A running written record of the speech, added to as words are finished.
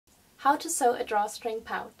How to sew a drawstring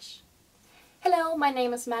pouch. Hello, my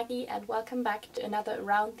name is Maggie and welcome back to another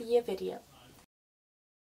Around the Year video.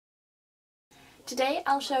 Today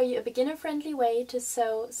I'll show you a beginner-friendly way to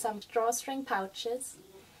sew some drawstring pouches,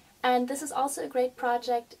 and this is also a great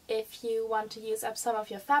project if you want to use up some of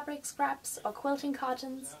your fabric scraps or quilting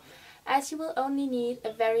cottons, as you will only need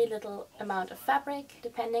a very little amount of fabric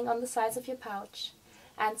depending on the size of your pouch,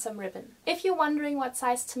 and some ribbon. If you're wondering what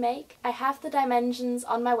size to make, I have the dimensions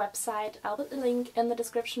on my website. I'll put the link in the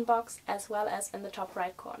description box as well as in the top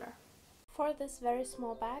right corner. For this very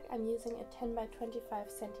small bag I'm using a 10 by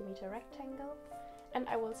 25 centimeter rectangle, and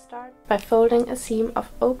I will start by folding a seam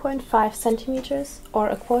of 0.5 centimeters or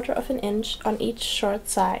 1/4 of an inch on each short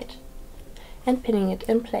side and pinning it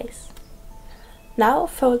in place. Now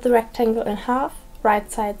fold the rectangle in half,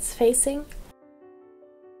 right sides facing,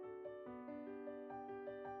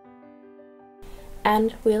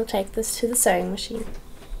 and we'll take this to the sewing machine.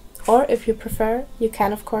 Or if you prefer, you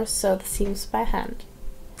can of course sew the seams by hand.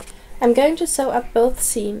 I'm going to sew up both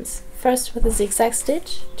seams, first with a zigzag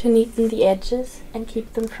stitch to neaten the edges and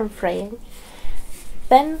keep them from fraying,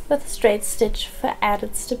 then with a straight stitch for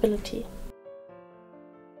added stability.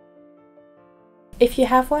 If you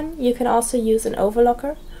have one, you can also use an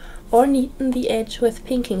overlocker or neaten the edge with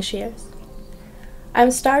pinking shears.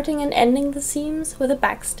 I'm starting and ending the seams with a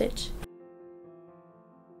back stitch.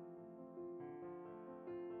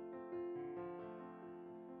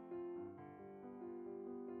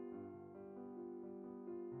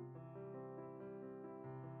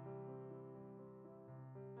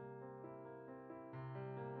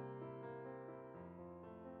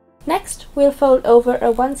 Next, we'll fold over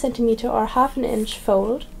a 1 centimeter or 1/2 inch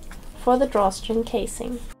fold for the drawstring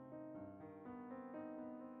casing.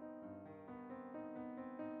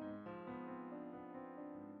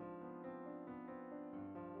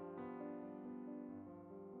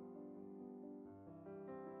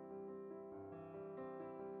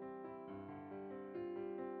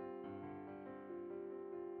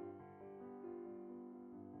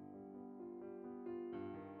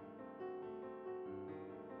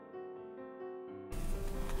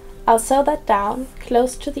 I'll sew that down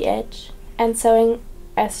close to the edge and sewing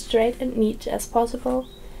as straight and neat as possible,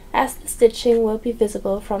 as the stitching will be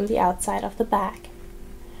visible from the outside of the bag.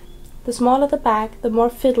 The smaller the bag, the more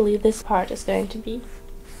fiddly this part is going to be.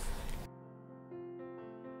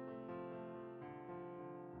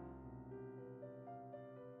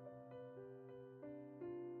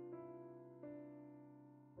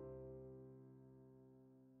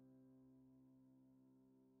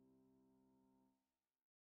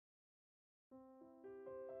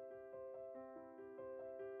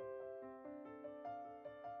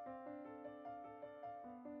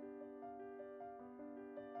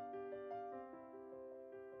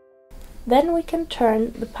 Then we can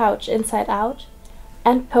turn the pouch inside out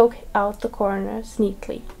and poke out the corners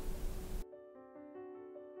neatly.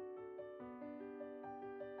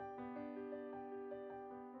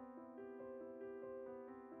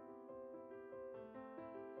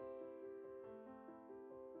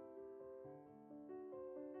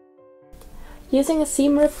 Using a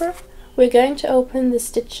seam ripper, we're going to open the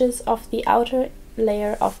stitches of the outer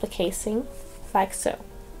layer of the casing, like so.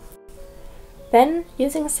 Then,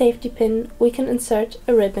 using a safety pin, we can insert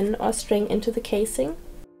a ribbon or string into the casing.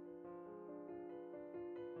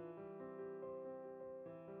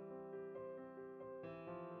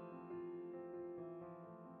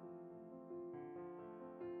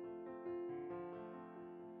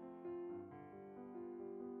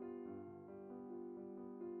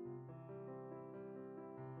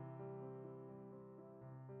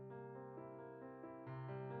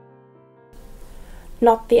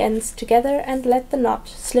 Knot the ends together and let the knot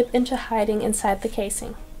slip into hiding inside the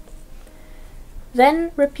casing.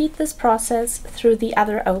 Then repeat this process through the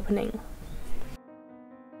other opening.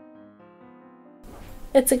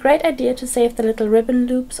 It's a great idea to save the little ribbon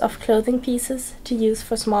loops of clothing pieces to use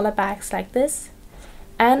for smaller bags like this,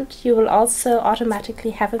 and you will also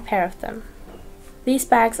automatically have a pair of them. These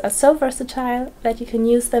bags are so versatile that you can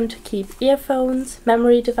use them to keep earphones,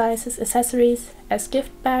 memory devices, accessories, as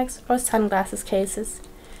gift bags or sunglasses cases,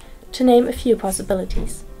 to name a few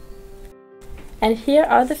possibilities. And here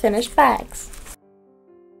are the finished bags.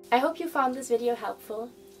 I hope you found this video helpful.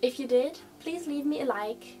 If you did, please leave me a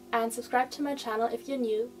like and subscribe to my channel if you're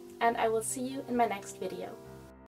new, and I will see you in my next video.